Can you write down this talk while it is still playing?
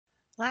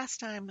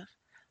Last time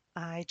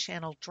I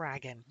channeled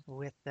Dragon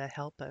with the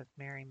help of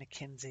Mary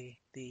McKinsey,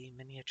 the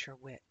miniature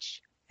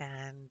witch.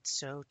 And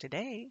so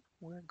today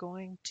we're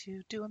going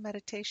to do a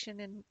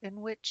meditation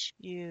in which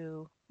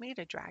you meet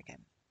a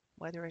dragon,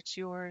 whether it's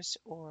yours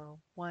or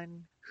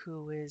one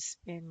who is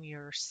in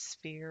your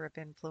sphere of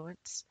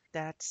influence.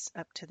 That's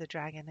up to the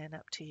dragon and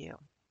up to you.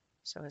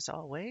 So as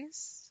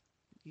always,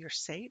 you're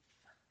safe,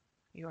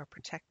 you are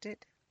protected,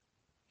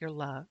 you're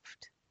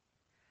loved,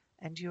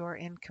 and you are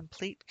in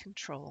complete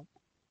control.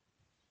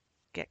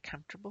 Get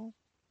comfortable,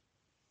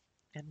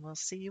 and we'll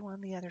see you on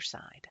the other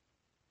side.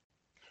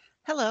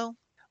 Hello,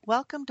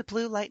 welcome to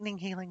Blue Lightning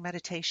Healing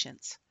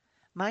Meditations.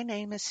 My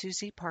name is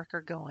Susie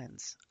Parker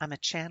Goins. I'm a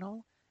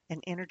channel,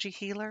 an energy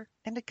healer,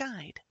 and a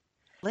guide.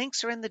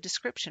 Links are in the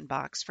description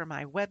box for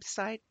my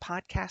website,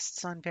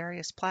 podcasts on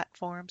various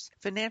platforms,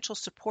 financial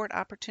support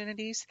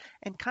opportunities,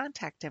 and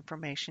contact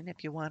information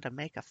if you want to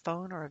make a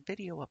phone or a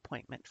video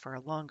appointment for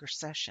a longer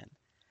session.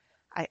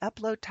 I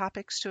upload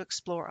topics to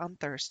explore on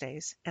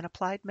Thursdays and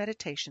applied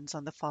meditations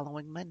on the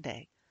following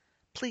Monday.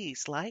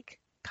 Please like,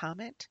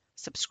 comment,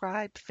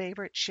 subscribe,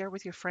 favorite, share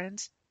with your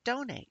friends,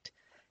 donate.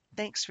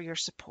 Thanks for your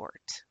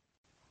support.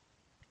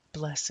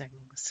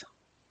 Blessings.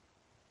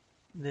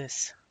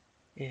 This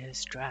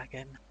is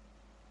Dragon.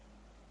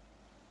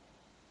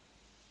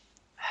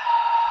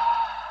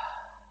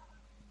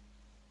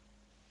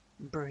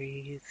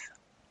 Breathe.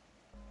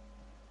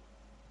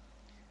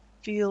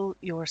 Feel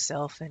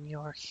yourself in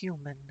your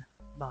human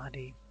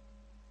body.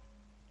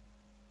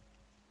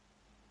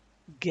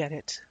 Get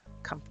it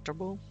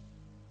comfortable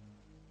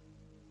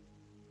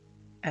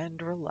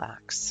and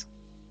relax.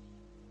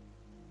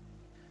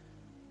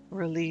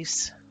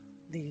 Release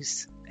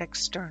these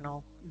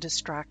external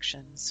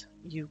distractions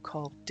you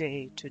call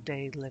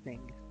day-to-day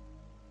living.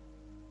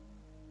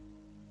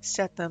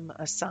 Set them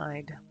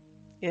aside,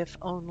 if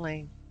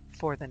only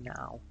for the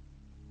now.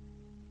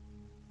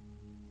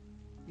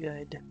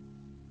 Good.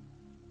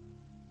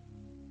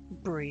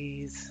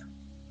 Breathe.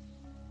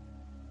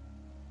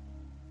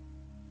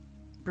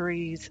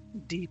 Breathe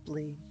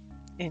deeply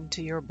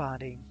into your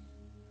body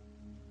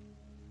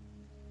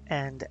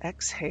and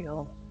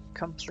exhale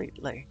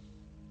completely,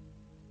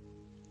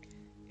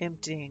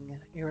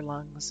 emptying your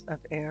lungs of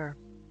air.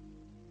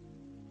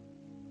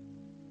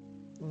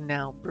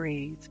 Now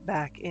breathe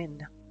back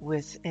in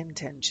with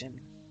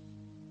intention.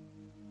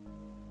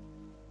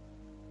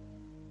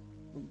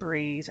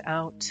 Breathe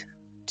out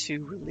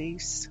to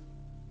release.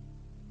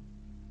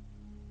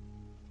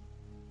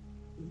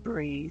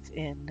 Breathe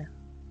in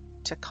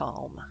to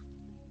calm.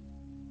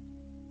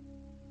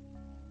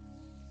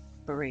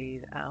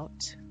 Breathe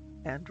out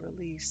and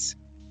release.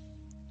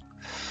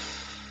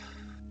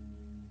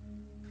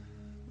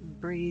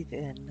 Breathe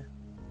in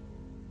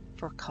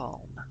for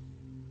calm.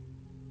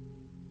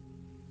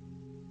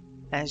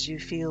 As you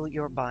feel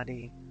your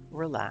body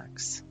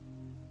relax,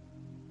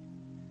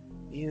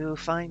 you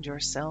find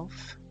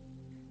yourself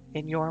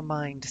in your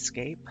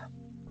mindscape,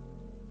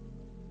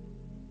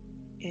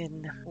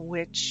 in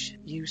which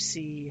you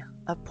see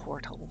a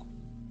portal.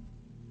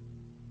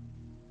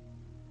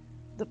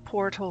 The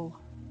portal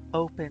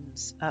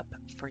opens up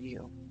for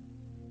you.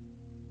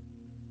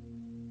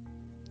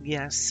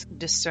 Yes,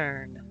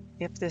 discern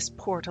if this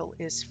portal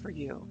is for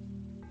you.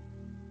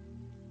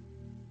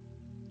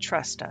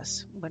 Trust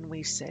us when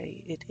we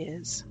say it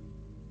is.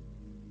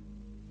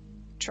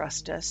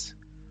 Trust us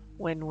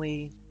when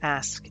we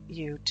ask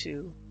you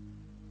to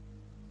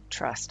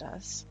trust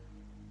us.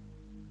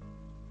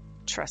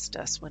 Trust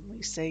us when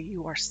we say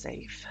you are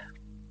safe.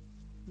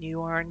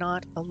 You are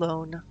not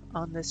alone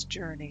on this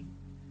journey,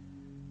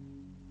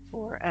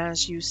 for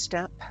as you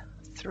step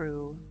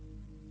through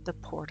the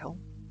portal,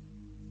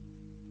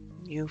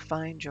 you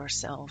find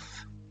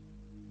yourself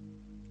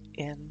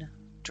in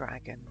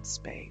dragon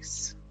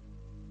space.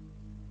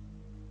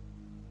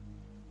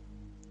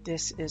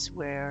 This is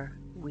where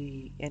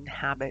we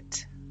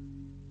inhabit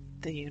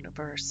the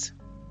universe.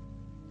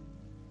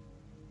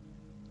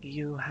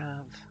 You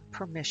have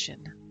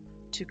permission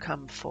to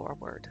come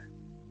forward.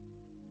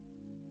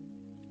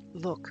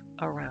 Look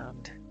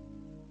around.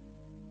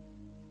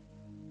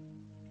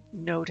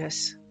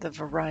 Notice the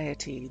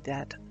variety,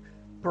 that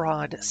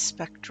broad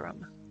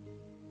spectrum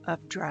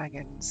of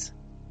dragons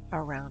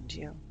around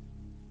you.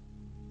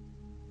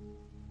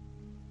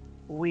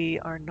 We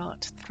are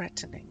not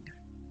threatening,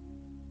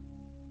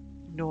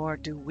 nor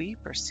do we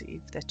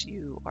perceive that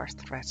you are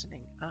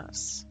threatening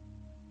us.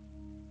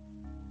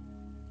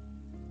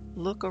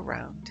 Look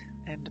around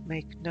and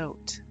make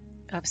note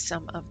of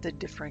some of the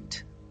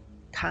different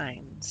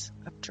kinds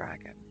of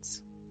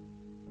dragons.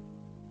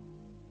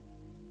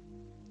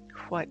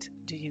 What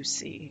do you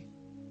see?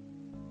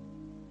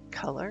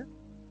 Color?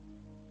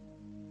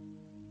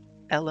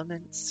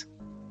 Elements?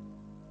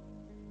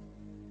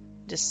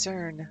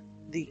 Discern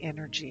the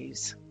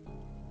energies.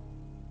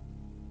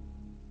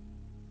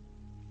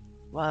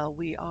 While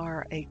we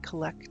are a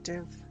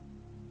collective,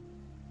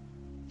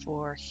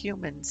 for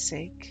human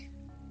sake,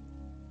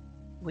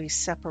 we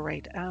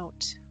separate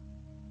out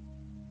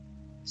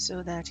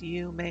so that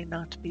you may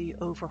not be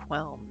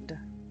overwhelmed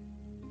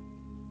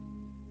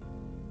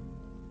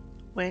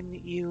When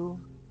you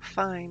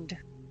find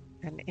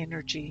an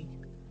energy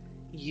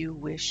you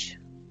wish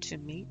to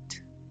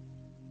meet,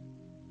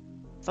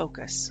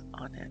 focus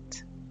on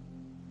it.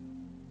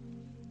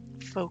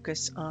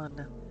 Focus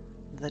on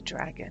the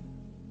dragon.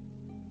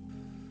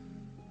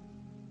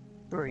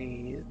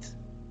 Breathe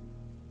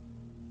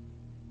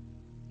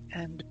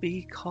and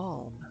be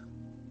calm.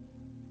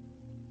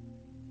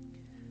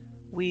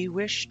 We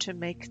wish to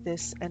make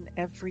this an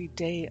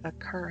everyday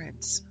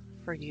occurrence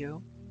for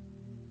you.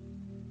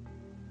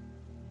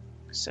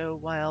 So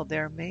while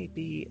there may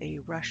be a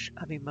rush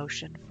of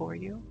emotion for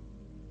you,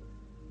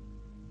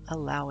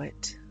 allow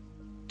it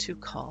to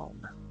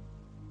calm.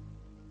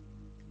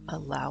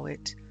 Allow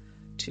it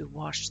to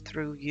wash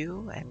through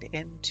you and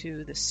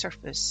into the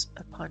surface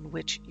upon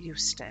which you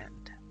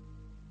stand.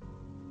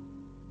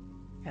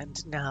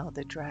 And now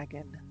the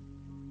dragon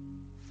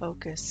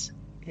focus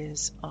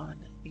is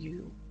on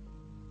you.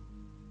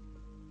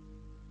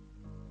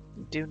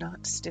 Do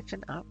not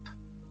stiffen up.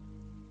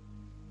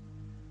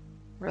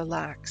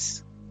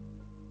 Relax.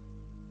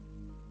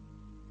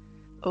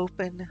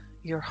 Open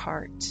your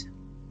heart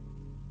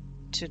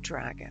to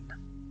dragon.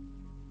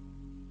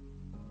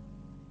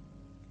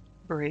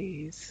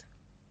 Breathe,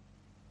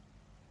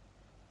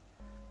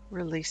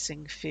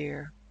 releasing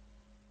fear.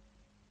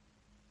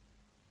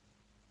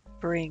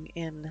 Bring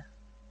in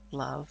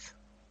love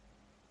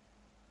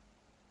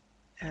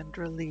and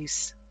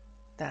release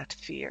that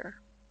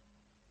fear.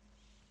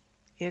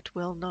 It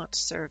will not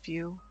serve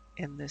you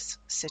in this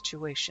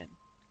situation.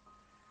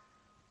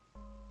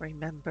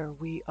 Remember,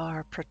 we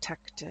are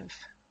protective.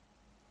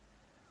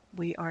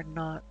 We are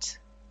not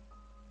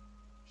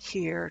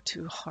here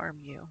to harm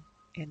you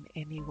in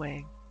any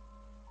way.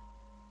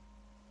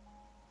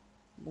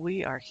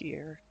 We are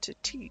here to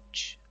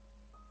teach,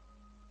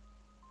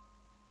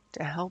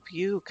 to help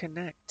you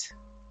connect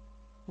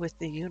with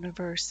the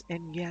universe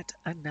in yet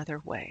another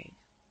way.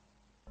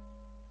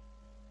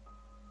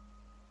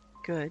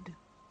 Good.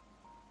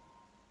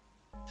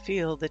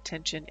 Feel the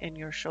tension in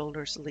your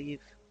shoulders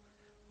leave.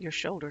 Your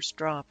shoulders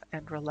drop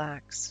and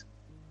relax.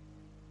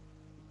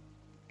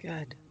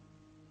 Good.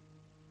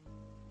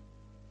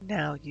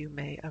 Now you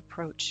may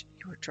approach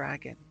your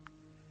dragon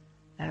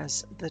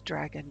as the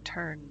dragon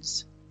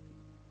turns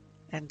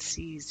and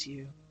sees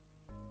you.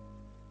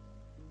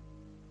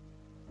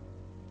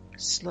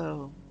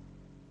 Slow,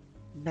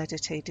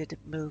 meditated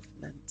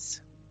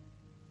movements.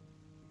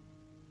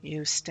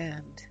 You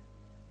stand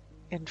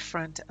in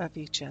front of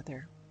each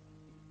other.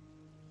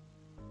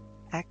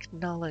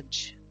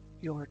 Acknowledge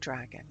your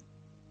dragon,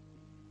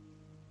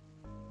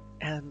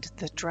 and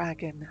the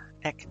dragon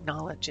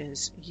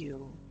acknowledges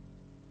you.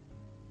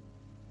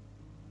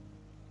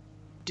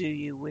 Do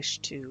you wish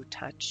to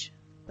touch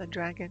the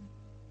dragon?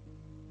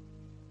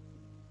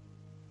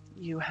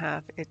 You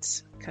have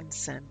its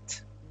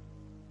consent.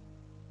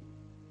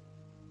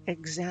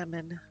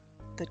 Examine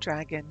the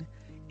dragon.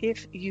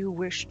 If you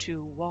wish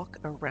to walk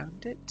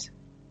around it,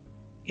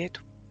 it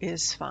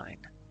is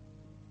fine.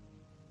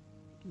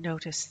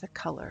 Notice the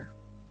color,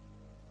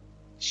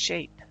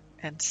 shape,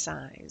 and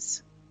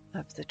size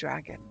of the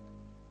dragon.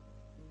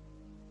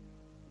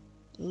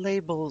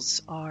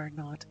 Labels are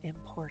not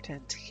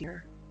important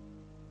here.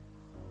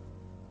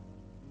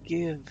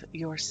 Give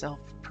yourself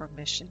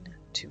permission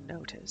to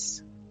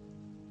notice.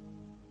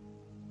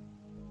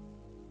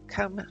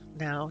 Come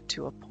now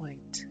to a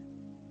point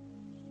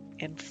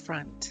in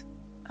front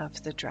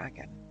of the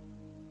dragon.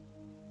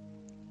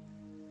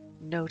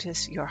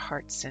 Notice your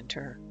heart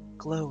center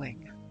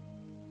glowing.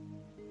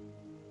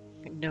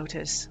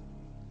 Notice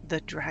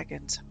the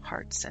dragon's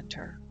heart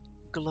center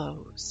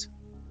glows.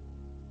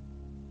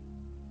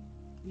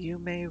 You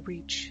may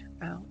reach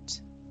out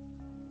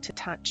to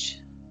touch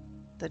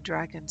the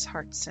dragon's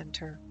heart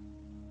center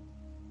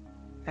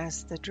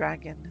as the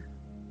dragon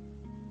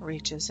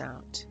reaches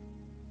out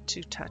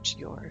to touch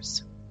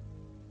yours.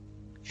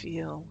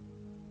 Feel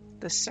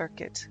the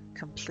circuit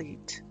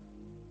complete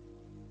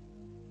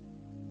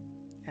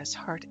as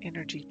heart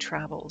energy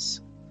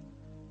travels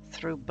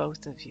through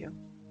both of you.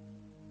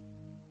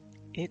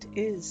 It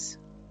is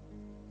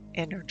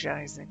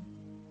energizing.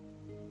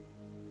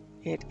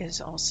 It is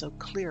also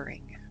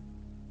clearing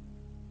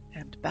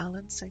and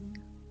balancing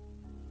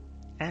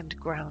and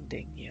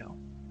grounding you.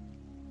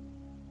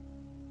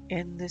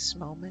 In this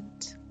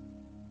moment,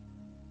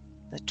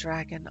 the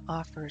dragon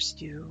offers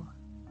you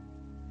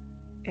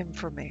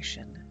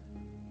information,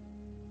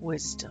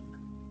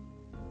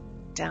 wisdom,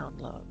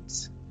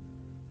 downloads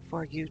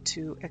for you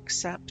to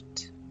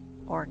accept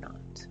or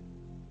not.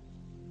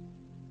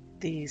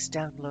 These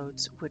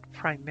downloads would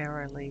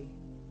primarily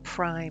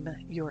prime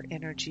your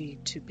energy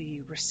to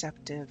be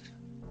receptive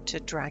to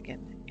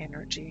dragon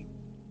energy,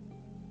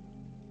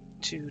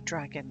 to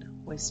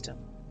dragon wisdom.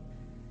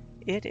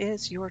 It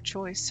is your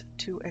choice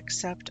to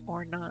accept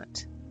or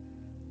not.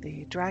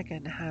 The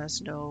dragon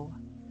has no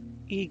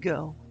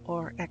ego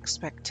or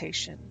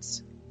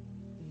expectations.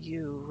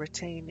 You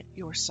retain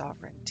your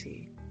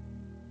sovereignty.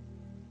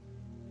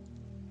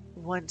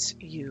 Once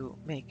you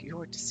make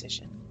your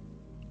decision,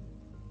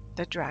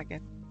 the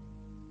dragon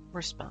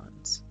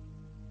responds.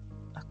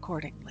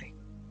 accordingly.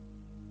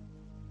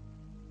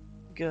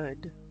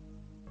 Good.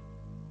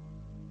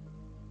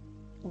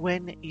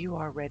 When you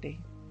are ready,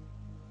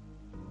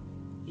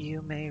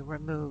 you may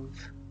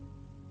remove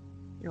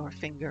your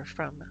finger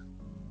from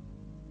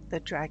the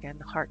dragon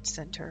heart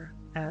center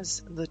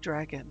as the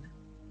dragon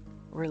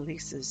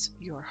releases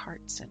your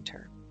heart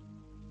center.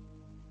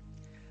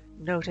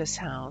 Notice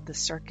how the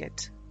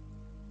circuit,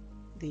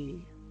 the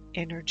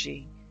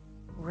energy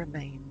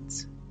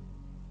remains.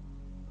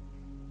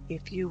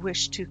 If you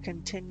wish to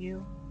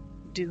continue,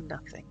 do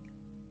nothing.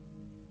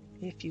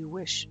 If you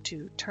wish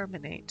to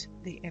terminate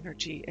the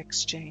energy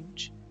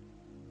exchange,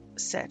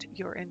 set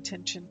your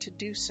intention to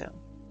do so.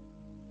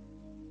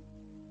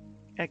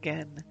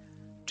 Again,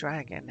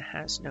 Dragon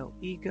has no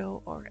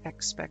ego or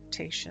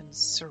expectations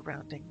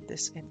surrounding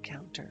this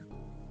encounter.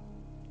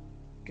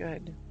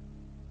 Good.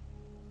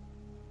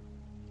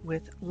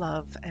 With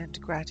love and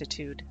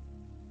gratitude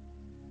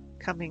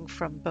coming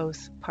from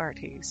both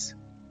parties,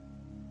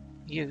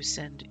 you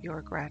send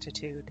your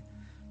gratitude.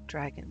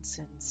 Dragon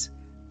sends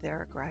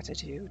their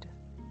gratitude.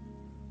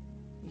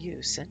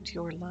 You send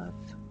your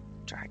love.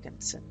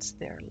 Dragon sends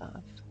their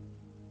love.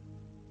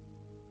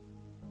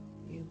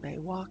 You may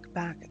walk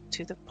back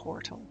to the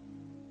portal.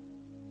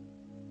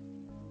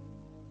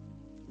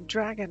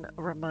 Dragon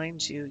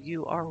reminds you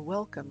you are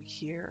welcome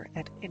here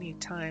at any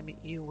time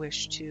you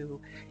wish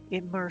to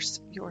immerse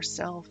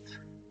yourself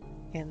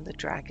in the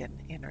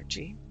dragon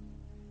energy.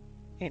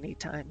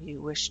 Anytime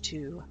you wish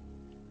to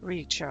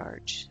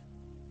recharge,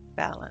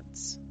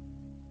 balance,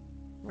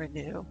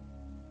 renew.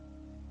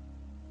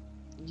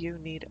 You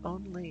need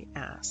only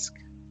ask.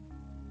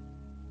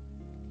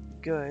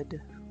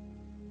 Good.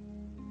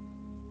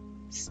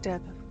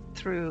 Step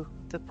through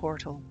the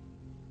portal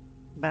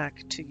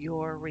back to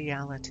your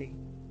reality.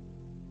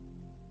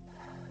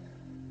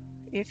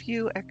 If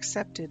you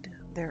accepted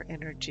their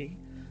energy,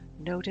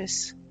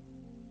 notice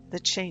the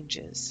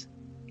changes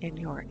in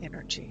your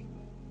energy.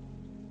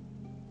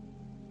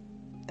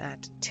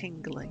 That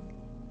tingling,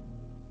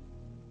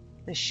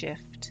 the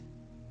shift,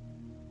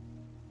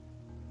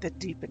 the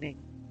deepening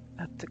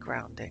of the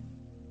grounding.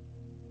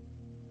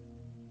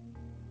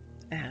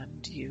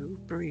 And you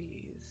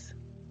breathe.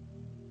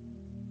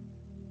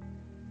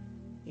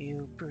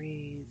 You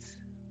breathe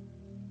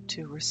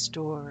to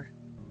restore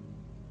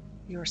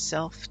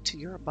yourself to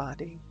your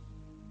body.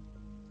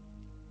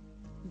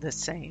 The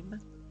same,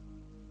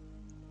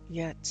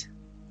 yet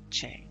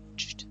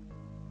changed.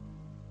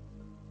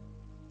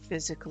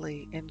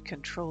 Physically in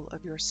control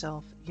of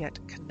yourself,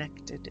 yet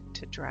connected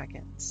to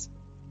dragons.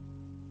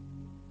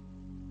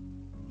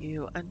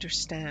 You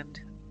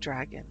understand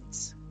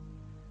dragons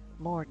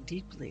more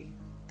deeply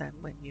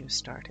than when you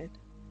started,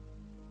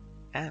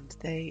 and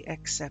they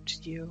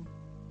accept you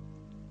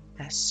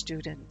as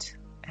student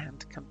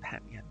and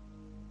companion.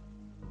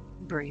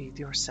 Breathe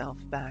yourself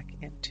back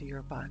into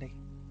your body.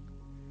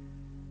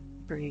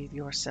 Breathe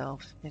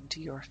yourself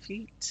into your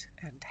feet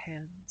and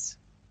hands.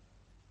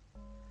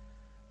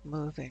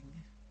 Moving,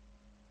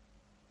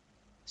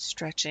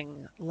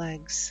 stretching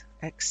legs,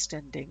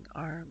 extending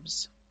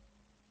arms.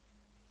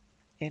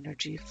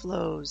 Energy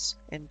flows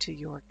into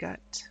your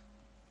gut,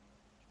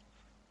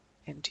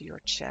 into your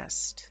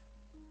chest.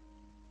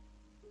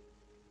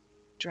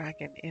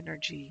 Dragon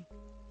energy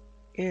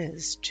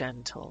is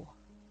gentle.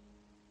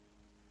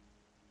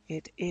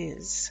 It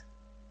is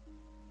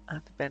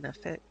of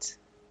benefit,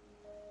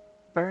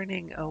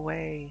 burning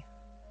away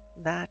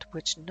that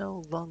which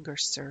no longer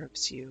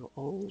serves you,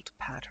 old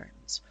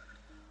patterns,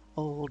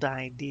 old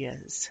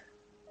ideas,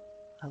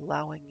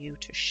 allowing you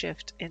to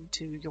shift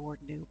into your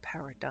new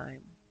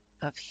paradigm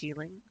of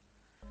healing,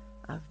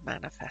 of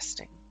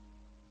manifesting,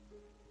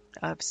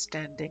 of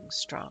standing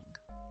strong.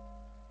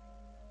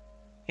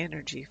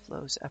 Energy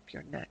flows up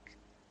your neck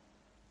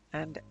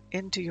and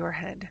into your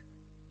head.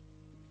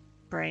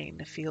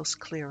 Brain feels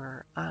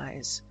clearer,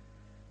 eyes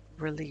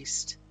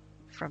released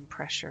from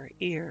pressure,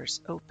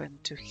 ears open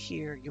to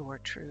hear your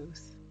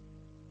truth.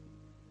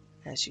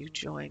 As you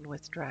join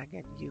with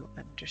Dragon, you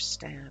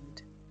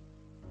understand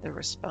the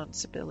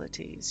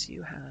responsibilities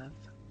you have.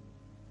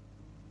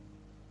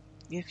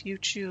 If you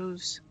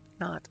choose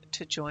not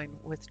to join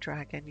with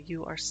Dragon,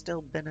 you are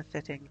still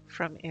benefiting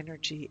from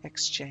energy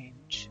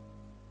exchange.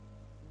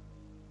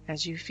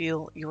 As you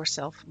feel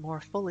yourself more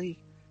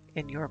fully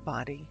in your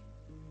body,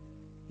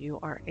 you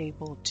are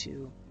able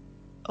to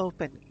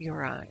open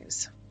your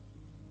eyes.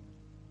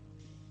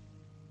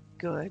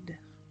 Good.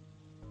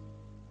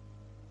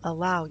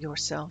 Allow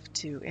yourself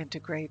to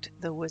integrate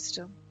the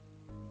wisdom.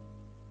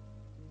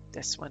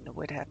 This one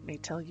would have me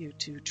tell you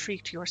to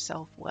treat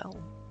yourself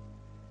well,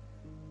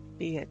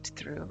 be it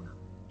through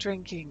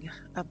drinking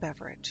a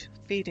beverage,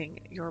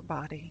 feeding your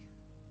body,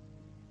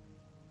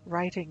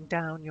 writing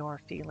down your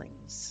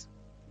feelings,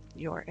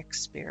 your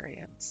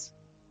experience.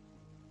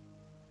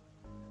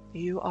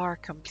 You are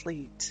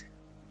complete,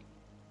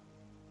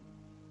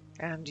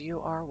 and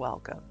you are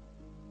welcome.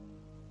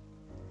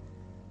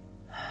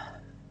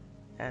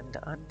 And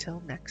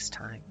until next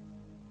time,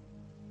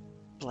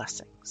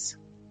 blessings.